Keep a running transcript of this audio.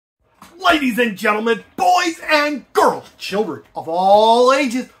Ladies and gentlemen, boys and girls, children of all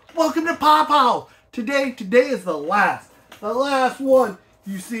ages, welcome to Pophouse. Today is the last one.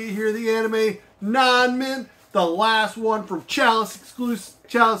 You see here the anime non-min, the last one from Chalice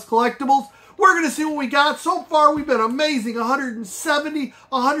Collectables. We're going to see what we got. So far, we've been amazing. 170,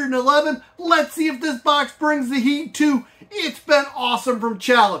 111. Let's see if this box brings the heat too. It's been awesome from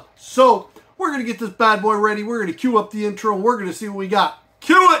Chalice. So, we're going to get this bad boy ready. We're going to cue up the intro and we're going to see what we got.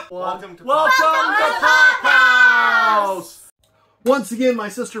 Cue it! Welcome to Pophouse! Once again, my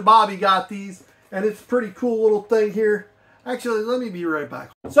sister Bobby got these, and it's a pretty cool little thing here. Actually, let me be right back.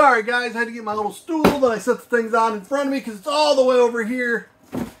 Sorry, guys. I had to get my little stool that I set the things on in front of me because it's all the way over here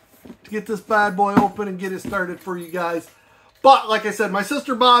to get this bad boy open and get it started for you guys. But, like I said, my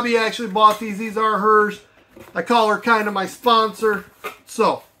sister Bobby actually bought these. These are hers. I call her kind of my sponsor.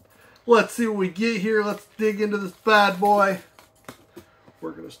 So, let's see what we get here. Let's dig into this bad boy.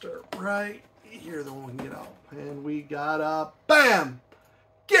 We're going to start right here, then we can get out. And we got a, bam!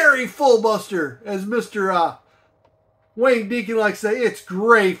 Gary Fullbuster, as Mr. Wayne Deacon likes to say. It's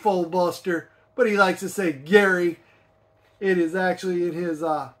Gray Fullbuster, but he likes to say Gary. It is actually in his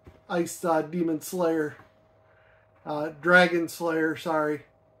Ice Demon Slayer, Dragon Slayer, sorry.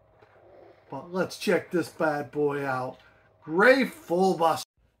 But let's check this bad boy out. Gray Fullbuster.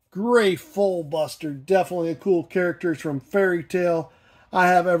 Gray Fullbuster, definitely a cool character. It's from Fairy Tail. I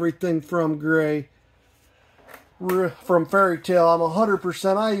have everything from Gray. From Fairy Tail, I'm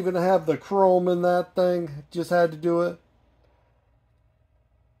 100%. I even have the chrome in that thing. Just had to do it.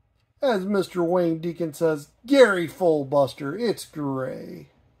 As Mr. Wayne Deacon says, Gary Fullbuster. It's Gray.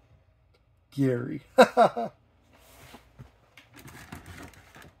 Gary.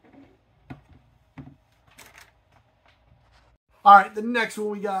 Alright, the next one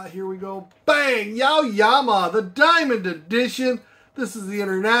we got, here we go. Bang! Yaoyama, the Diamond Edition. This is the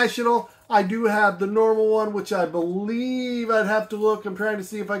International. I do have the normal one, which I believe I'd have to look. I'm trying to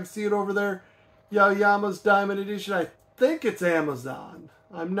see if I can see it over there. Yaoyama's Diamond Edition. I think it's Amazon.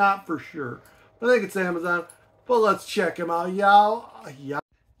 I'm not for sure. I think it's Amazon. But let's check him out.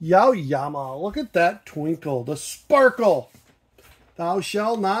 Yaoyama. Look at that twinkle. The sparkle. Thou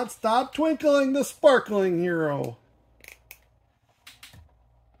shalt not stop twinkling, the sparkling hero.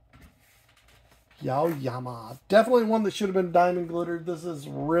 Yaoyama. Definitely one that should have been diamond glittered. This is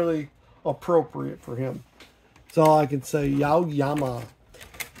really appropriate for him. That's all I can say. Yaoyama.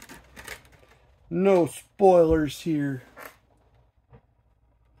 No spoilers here.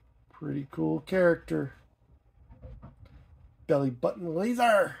 Pretty cool character. Belly button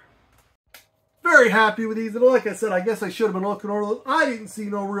laser. Very happy with these. And like I said, I guess I should have been looking over them. I didn't see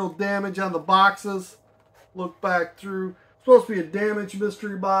no real damage on the boxes. Look back through. It's supposed to be a damaged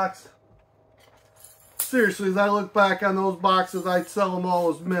mystery box. Seriously, as I look back on those boxes, I'd sell them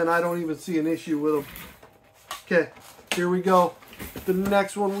all as men. I don't even see an issue with them. Okay, here we go. The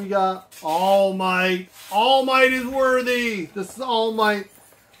next one we got, All Might. All Might is worthy. This is All Might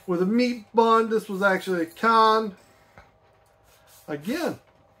with a meat bun. This was actually a con. Again,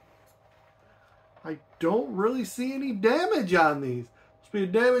 I don't really see any damage on these. It's be a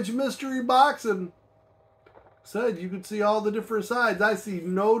damaged mystery box, and said you could see all the different sides. I see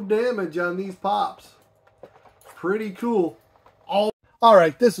no damage on these pops. Pretty cool.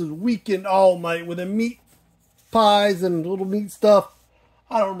 Alright, this is Weekend All Might with the meat pies and little meat stuff.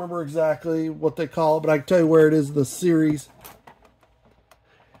 I don't remember exactly what they call it, but I can tell you where it is in the series.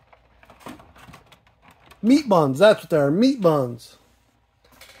 Meat buns, that's what they are. Meat buns.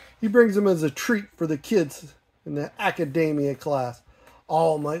 He brings them as a treat for the kids in the academia class.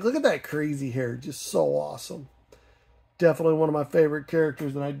 All Might. Look at that crazy hair. Just so awesome. Definitely one of my favorite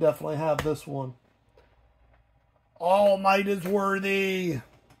characters, and I definitely have this one. All Might is worthy.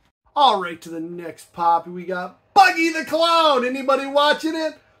 Alright, to the next pop, we got Buggy the Clown. Anybody watching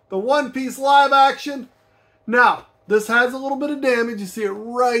it? The One Piece live action. Now, this has a little bit of damage. You see it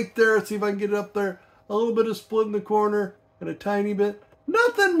right there. Let's see if I can get it up there. A little bit of split in the corner and a tiny bit.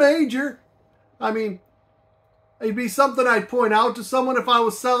 Nothing major. I mean, it'd be something I'd point out to someone if I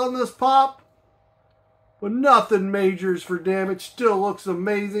was selling this pop. But nothing majors for damage. Still looks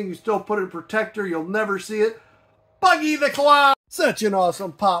amazing. You still put it in protector. You'll never see it. Buggy the Clown. Such an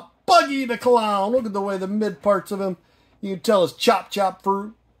awesome pop. Buggy the Clown. Look at the way the mid parts of him. You can tell it's chop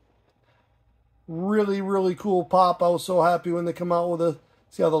fruit. Really, really cool pop. I was so happy when they come out with it.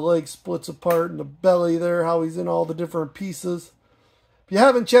 See how the leg splits apart and the belly there. How he's in all the different pieces. If you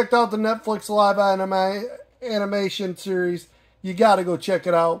haven't checked out the Netflix live animation series, you got to go check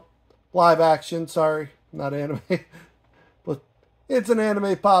it out. Live action. Sorry. Not anime. But it's an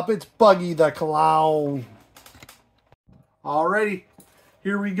anime pop. It's Buggy the Clown. Alrighty,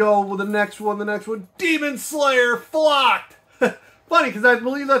 Here we go with the next one. The next one, Demon Slayer Flocked. Funny, because I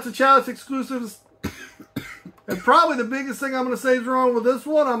believe that's a Chalice exclusive. And probably the biggest thing I'm going to say is wrong with this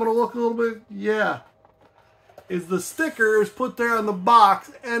one, I'm going to look a little bit, is the sticker is put there on the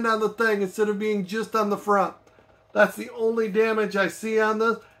box and on the thing instead of being just on the front. That's the only damage I see on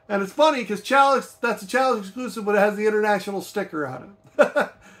this. And it's funny because Chalice, that's a Chalice exclusive, but it has the international sticker on it.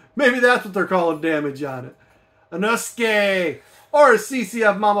 Maybe that's what they're calling damage on it. Anuske, or as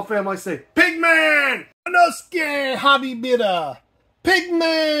CCF Mama family say, Pigman! Anuske Habibita!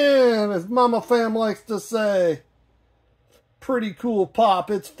 Pigman, as Mama Fam likes to say. Pretty cool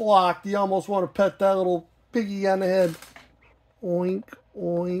pop. It's flocked. You almost want to pet that little piggy on the head. Oink,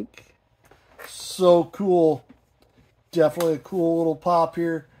 oink. So cool. Definitely a cool little pop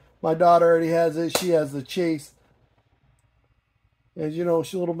here. My daughter already has it. She has the Chase. As you know,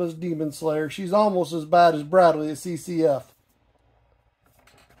 she's a little Miss Demon Slayer. She's almost as bad as Bradley at CCF.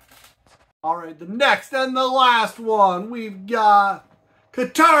 Alright, the next and the last one, we've got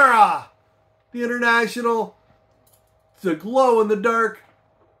Katara, the international. It's a glow in the dark.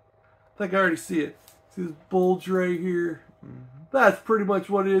 I think I already see it. See this bulge right here? That's pretty much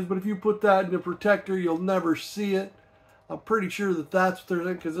what it is, but if you put that in a protector, you'll never see it. I'm pretty sure that that's what they're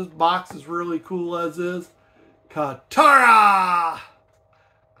saying, because this box is really cool as is. Katara!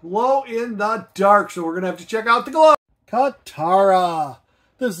 Glow in the dark, so we're going to have to check out the glow. Katara!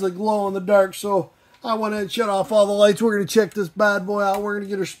 This is a glow in the dark, so I went ahead and shut off all the lights. We're going to check this bad boy out. We're going to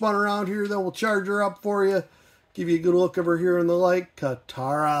get her spun around here, then we'll charge her up for you. Give you a good look of her here in the light.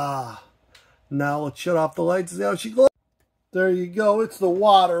 Katara. Now let's shut off the lights and see how she glows. There you go. It's the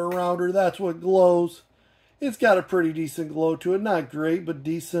water around her. That's what glows. It's got a pretty decent glow to it. Not great, but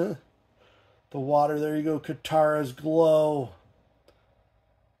decent. The water, there you go. Katara's glow.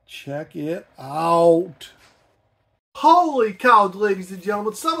 Check it out. Holy cow, ladies and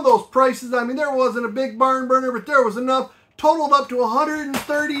gentlemen. Some of those prices, I mean, there wasn't a big barn burner, but there was enough. Totaled up to $130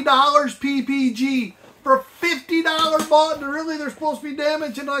 PPG. For a $50 bought, and really they're supposed to be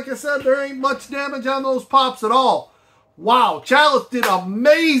damaged, and like I said, there ain't much damage on those pops at all. Wow, Chalice did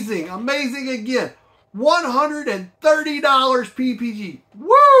amazing, amazing again. $130 PPG.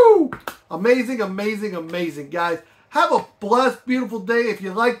 Woo! Amazing, amazing, amazing, guys. Have a blessed, beautiful day. If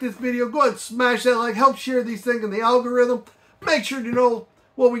you like this video, go ahead and smash that like. Help share these things in the algorithm. Make sure to know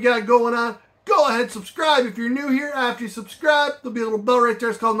what we got going on. Go ahead and subscribe if you're new here. After you subscribe, there'll be a little bell right there.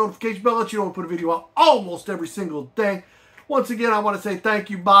 It's called notification bell. Let you know when I put a video out almost every single day. Once again, I want to say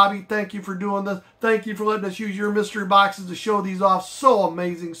thank you, Bobby. Thank you for doing this. Thank you for letting us use your mystery boxes to show these off. So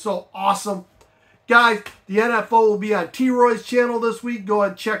amazing. So awesome. Guys, the NFO will be on T-Roy's channel this week. Go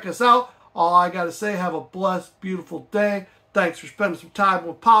ahead and check us out. All I got to say, have a blessed, beautiful day. Thanks for spending some time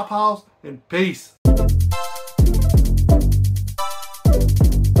with Pophouse, and peace.